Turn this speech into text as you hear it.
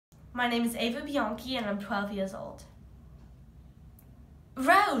My name is Ava Bianchi and I'm 12 years old.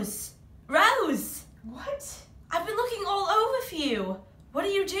 Rose! Rose! What? I've been looking all over for you. What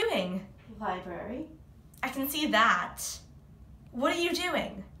are you doing? Library. I can see that. What are you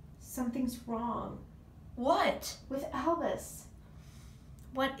doing? Something's wrong. What? With Albus.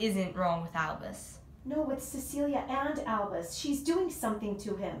 What isn't wrong with Albus? No, with Cecilia and Albus. She's doing something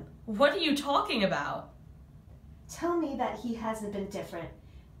to him. What are you talking about? Tell me that he hasn't been different.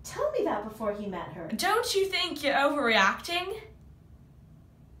 Tell me that before he met her. Don't you think you're overreacting?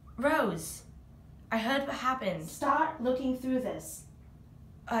 Rose, I heard what happened. Start looking through this.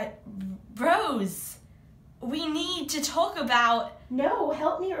 Rose, we need to talk about... No,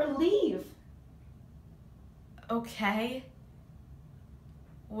 help me or leave. Okay.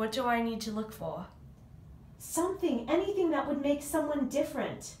 What do I need to look for? Something, anything that would make someone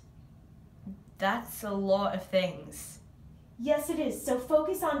different. That's a lot of things. Yes, it is. So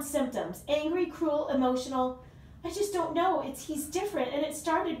focus on symptoms. Angry, cruel, emotional. I just don't know. He's different, and it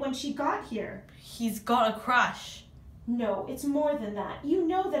started when she got here. He's got a crush. No, it's more than that. You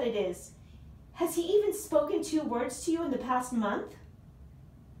know that it is. Has he even spoken 2 words to you in the past month?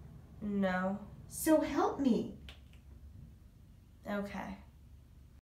 No. So help me. Okay.